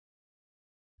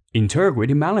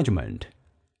Integrity management,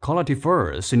 quality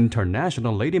first in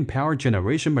international leading power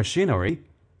generation machinery,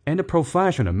 and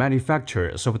professional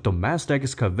manufacturers of domestic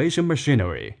excavation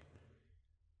machinery.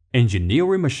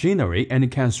 Engineering machinery and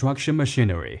construction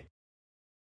machinery.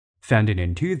 Founded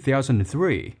in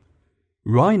 2003,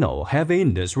 Rhino Heavy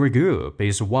Industry Group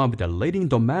is one of the leading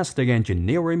domestic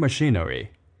engineering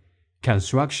machinery,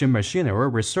 construction machinery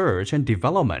research and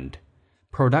development,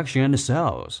 production and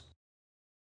sales.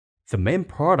 The main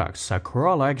products are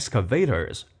crawler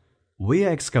excavators, wheel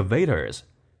excavators,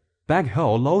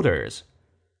 backhoe loaders,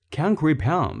 concrete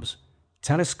pumps,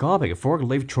 telescopic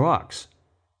forklift trucks,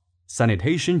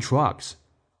 sanitation trucks,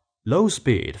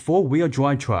 low-speed four-wheel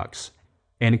drive trucks,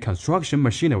 and construction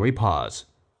machinery parts,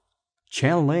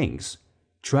 chain links,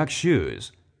 track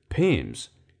shoes, pins,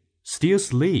 steel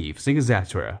sleeves,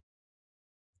 etc.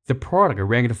 The product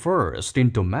ranked first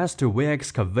in domestic wheel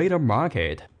excavator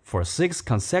market for 6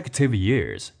 consecutive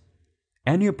years.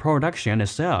 Annual production and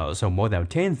sales of more than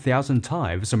 10,000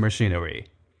 types of machinery.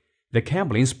 The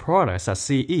company's products are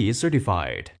CE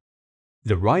certified.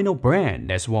 The Rhino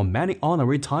brand has won many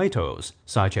honorary titles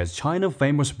such as China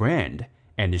Famous Brand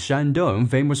and Shandong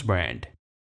Famous Brand.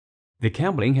 The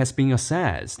company has been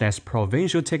assessed as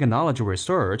Provincial Technology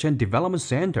Research and Development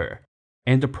Center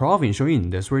and the Provincial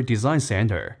Industry Design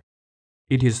Center.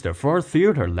 It is the first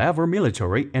theater-level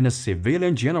military and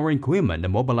civilian general equipment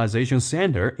mobilization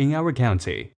center in our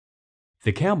county.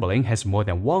 The company has more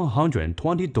than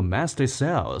 120 domestic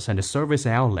sales and service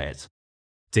outlets.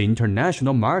 The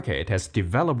international market has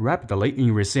developed rapidly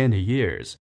in recent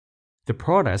years. The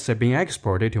products have been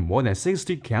exported to more than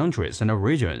 60 countries and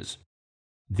regions.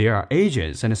 There are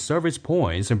agents and service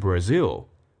points in Brazil,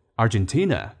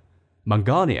 Argentina,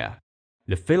 Mongolia,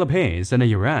 the Philippines, and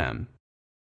Iran.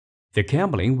 The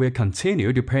company will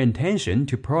continue to pay attention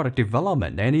to product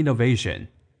development and innovation,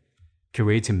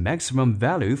 creating maximum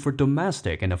value for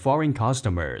domestic and foreign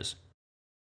customers.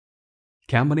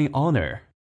 Company honor.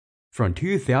 From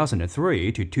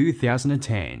 2003 to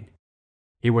 2010,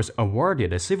 he was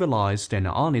awarded a Civilized and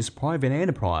Honest Private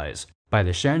Enterprise by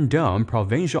the Shandong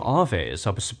Provincial Office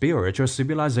of Spiritual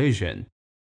Civilization,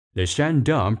 the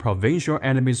Shandong Provincial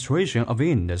Administration of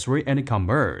Industry and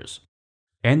Commerce,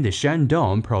 and the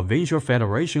Shandong Provincial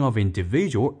Federation of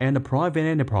Individual and Private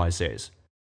Enterprises.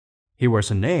 He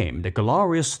was named the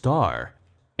Glorious Star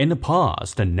and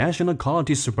passed the National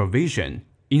Quality Supervision,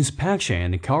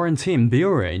 Inspection and Quarantine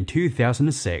Bureau in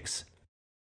 2006.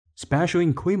 Special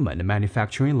Equipment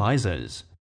Manufacturing License.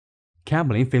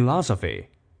 Company philosophy,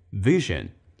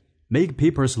 vision, make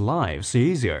people's lives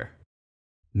easier.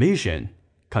 Mission,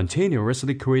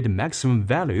 continuously create maximum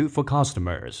value for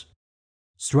customers.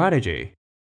 Strategy,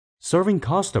 serving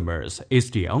customers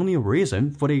is the only reason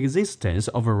for the existence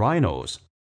of Rhinos.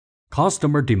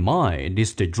 Customer demand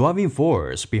is the driving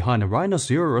force behind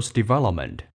Rhinoceros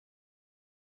development.